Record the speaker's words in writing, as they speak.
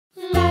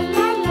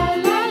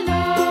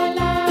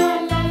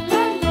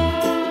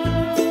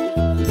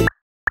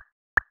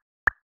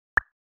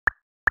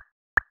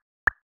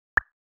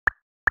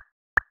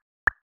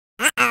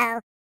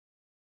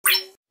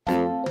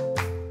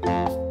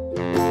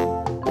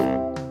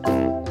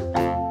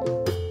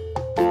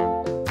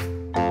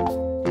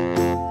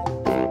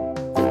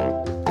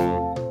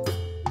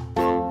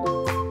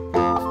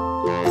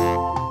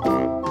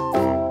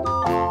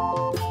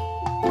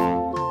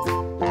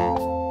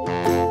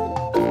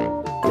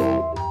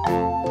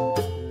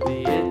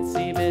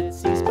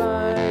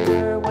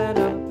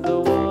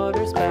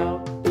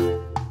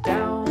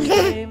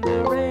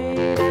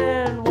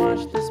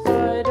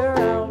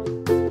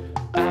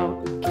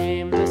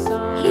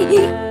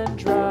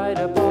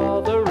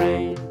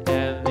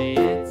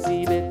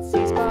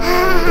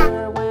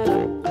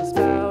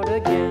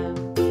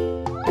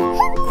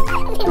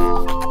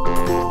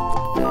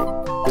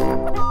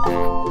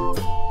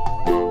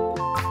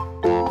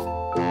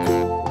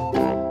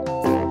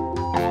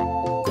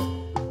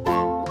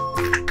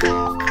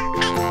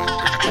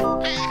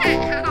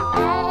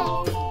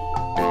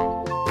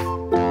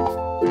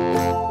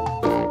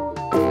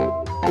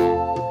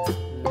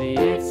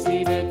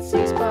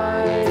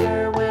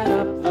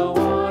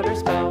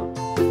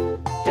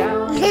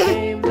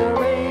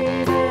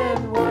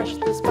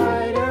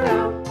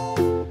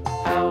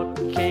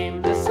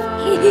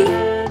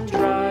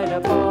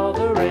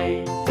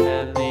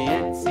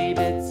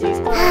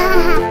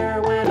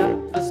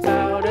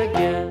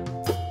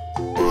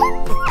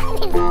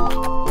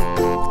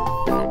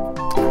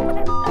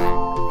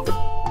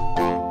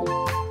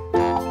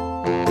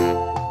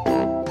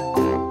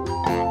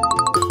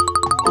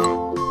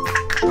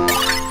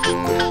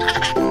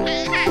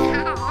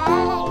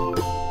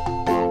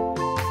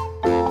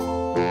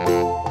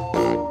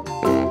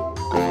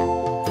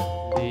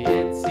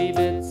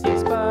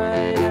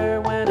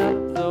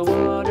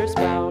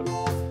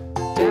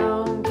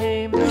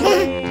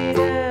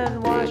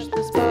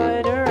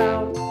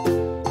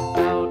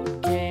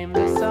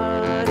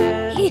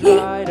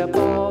Dried up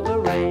all the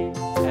rain,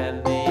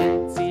 and the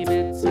itsy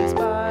bitsy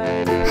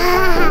spider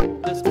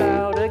hit the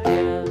spout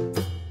again.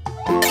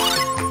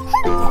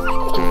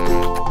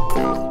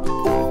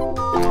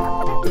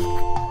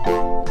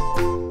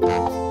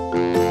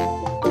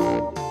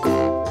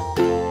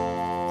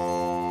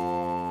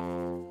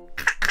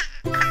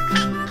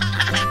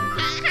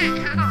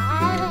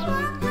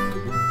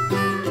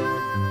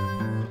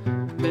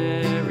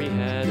 Mary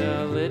had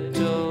a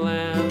little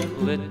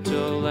lamb,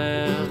 little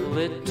lamb,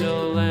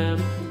 little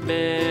lamb.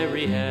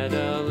 Mary had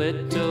a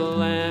little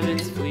lamb,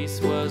 its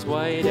fleece was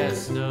white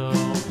as snow.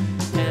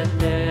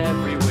 And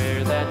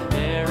everywhere that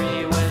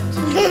Mary went,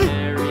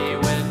 Mary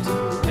went,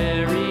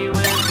 Mary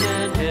went.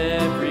 And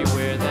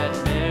everywhere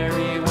that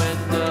Mary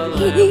went, the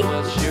lamb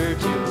was sure